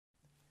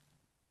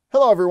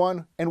Hello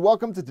everyone, and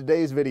welcome to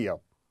today's video.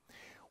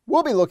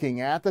 We'll be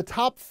looking at the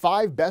top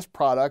 5 best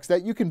products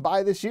that you can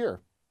buy this year.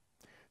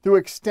 Through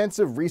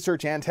extensive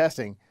research and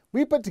testing,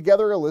 we put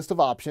together a list of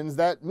options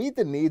that meet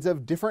the needs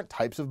of different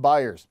types of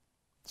buyers.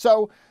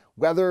 So,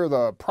 whether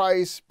the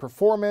price,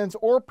 performance,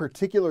 or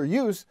particular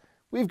use,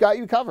 we've got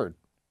you covered.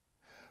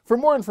 For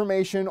more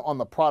information on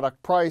the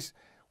product price,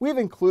 we've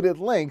included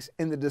links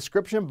in the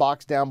description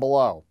box down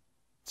below.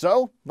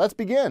 So, let's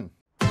begin.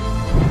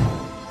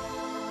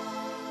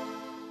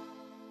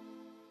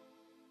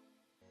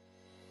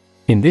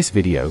 In this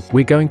video,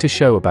 we're going to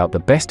show about the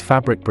best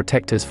fabric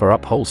protectors for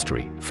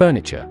upholstery,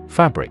 furniture,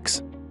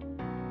 fabrics.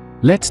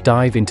 Let's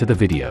dive into the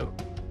video.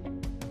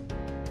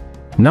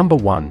 Number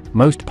 1,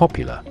 most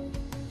popular.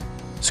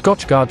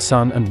 Scotchgard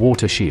Sun and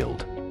Water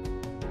Shield.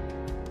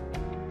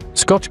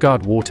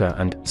 Scotchgard Water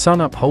and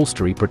Sun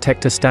Upholstery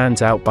Protector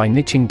stands out by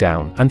niching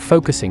down and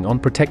focusing on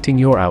protecting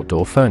your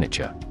outdoor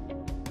furniture.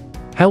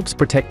 Helps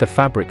protect the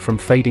fabric from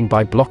fading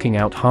by blocking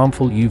out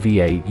harmful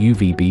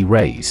UVA/UVB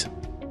rays.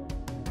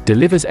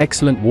 Delivers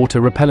excellent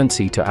water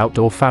repellency to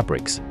outdoor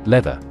fabrics,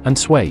 leather, and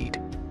suede.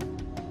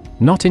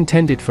 Not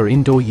intended for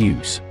indoor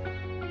use.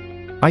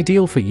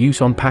 Ideal for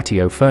use on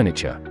patio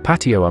furniture,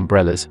 patio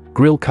umbrellas,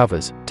 grill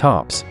covers,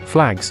 tarps,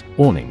 flags,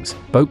 awnings,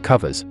 boat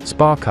covers,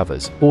 spa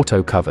covers,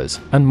 auto covers,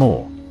 and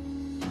more.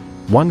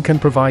 One can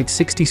provide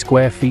 60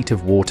 square feet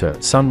of water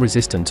sun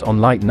resistance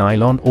on light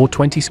nylon or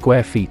 20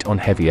 square feet on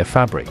heavier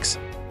fabrics.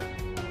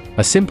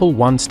 A simple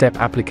one-step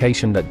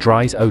application that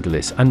dries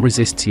odorless and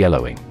resists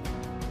yellowing.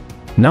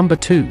 Number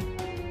 2.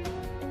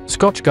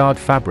 Scotchgard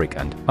Fabric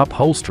and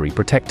Upholstery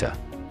Protector.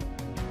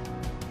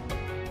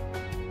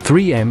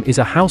 3M is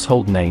a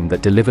household name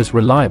that delivers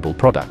reliable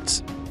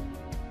products.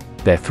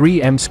 Their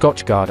 3M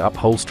Scotchgard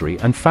Upholstery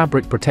and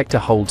Fabric Protector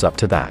holds up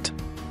to that.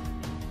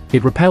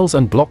 It repels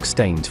and blocks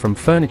stains from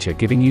furniture,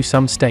 giving you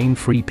some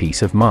stain-free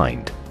peace of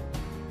mind.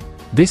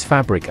 This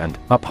fabric and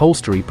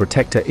upholstery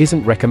protector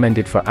isn't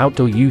recommended for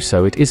outdoor use,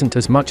 so it isn't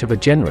as much of a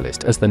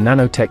generalist as the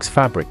Nanotex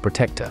Fabric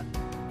Protector.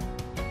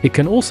 It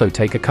can also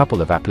take a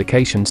couple of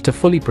applications to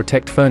fully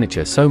protect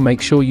furniture, so make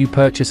sure you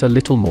purchase a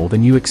little more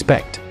than you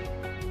expect.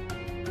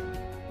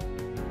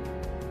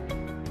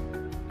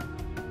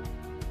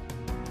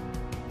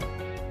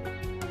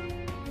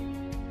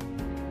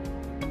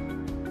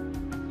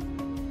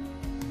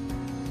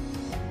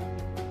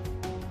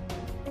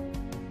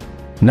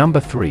 Number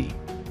 3.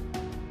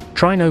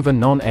 Trinova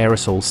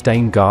Non-Aerosol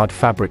Stain Guard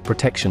Fabric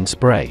Protection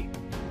Spray.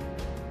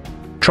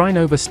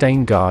 Trinova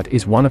Stain Guard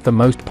is one of the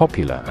most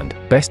popular and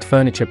best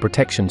furniture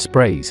protection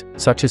sprays,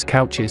 such as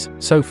couches,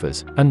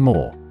 sofas, and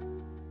more.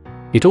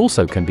 It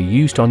also can be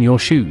used on your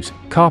shoes,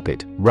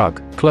 carpet,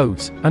 rug,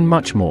 clothes, and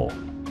much more.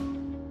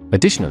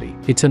 Additionally,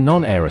 it's a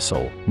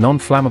non-aerosol,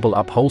 non-flammable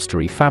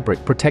upholstery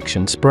fabric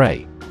protection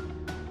spray.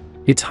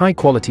 It's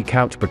high-quality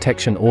couch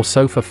protection or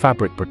sofa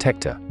fabric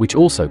protector, which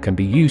also can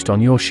be used on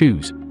your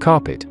shoes,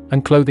 carpet,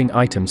 and clothing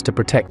items to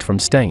protect from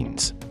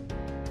stains.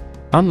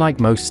 Unlike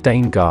most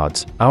stain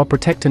guards, our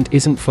protectant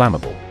isn't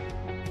flammable.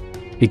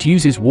 It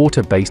uses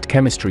water-based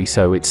chemistry,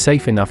 so it's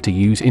safe enough to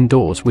use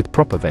indoors with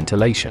proper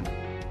ventilation.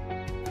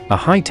 A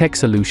high-tech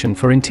solution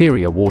for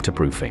interior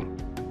waterproofing.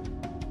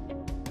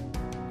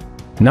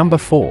 Number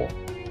 4.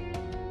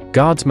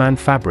 Guardsman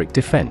Fabric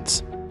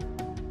Defense.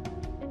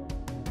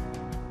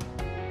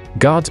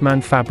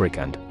 Guardsman Fabric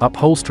and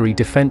Upholstery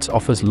Defense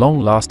offers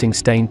long-lasting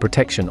stain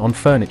protection on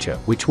furniture,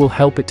 which will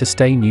help it to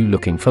stay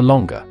new-looking for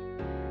longer.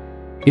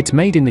 It's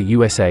made in the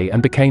USA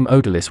and became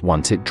odorless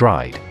once it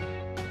dried.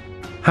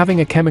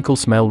 Having a chemical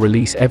smell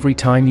release every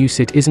time you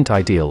sit isn't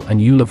ideal,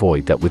 and you'll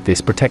avoid that with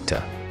this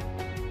protector.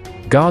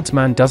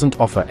 Guardsman doesn't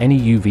offer any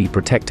UV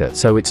protector,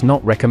 so it's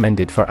not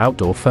recommended for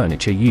outdoor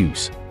furniture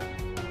use.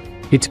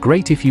 It's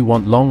great if you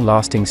want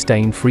long-lasting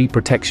stain-free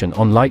protection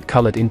on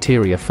light-colored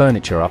interior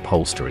furniture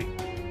upholstery.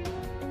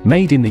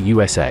 Made in the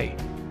USA.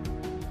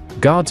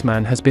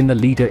 Guardsman has been the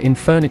leader in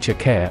furniture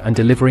care and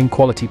delivering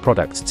quality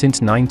products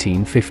since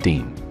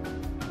 1915.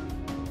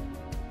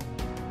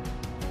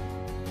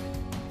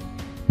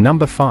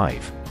 Number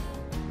 5.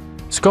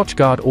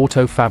 Scotchgard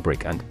Auto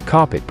Fabric and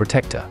Carpet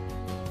Protector.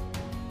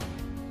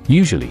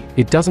 Usually,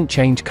 it doesn't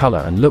change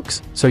color and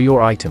looks, so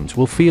your items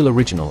will feel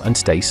original and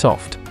stay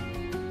soft.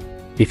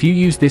 If you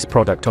use this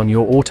product on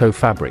your auto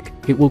fabric,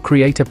 it will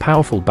create a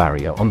powerful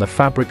barrier on the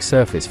fabric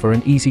surface for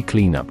an easy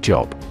cleanup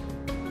job.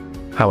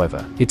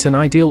 However, it's an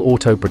ideal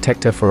auto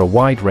protector for a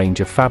wide range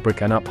of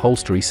fabric and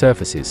upholstery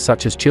surfaces,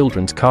 such as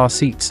children's car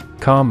seats,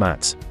 car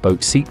mats,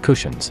 boat seat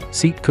cushions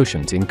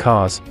in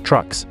cars,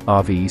 trucks,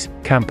 RVs,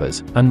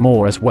 campers, and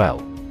more as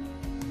well.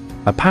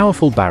 A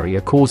powerful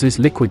barrier causes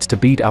liquids to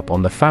bead up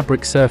on the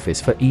fabric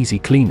surface for easy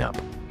cleanup.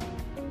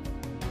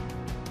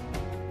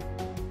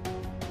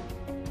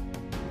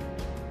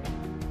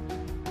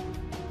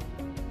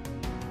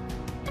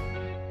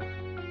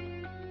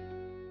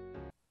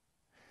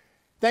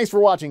 Thanks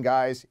for watching,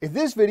 guys. If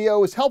this video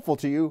was helpful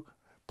to you,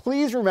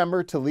 please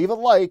remember to leave a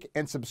like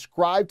and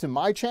subscribe to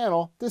my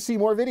channel to see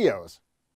more videos.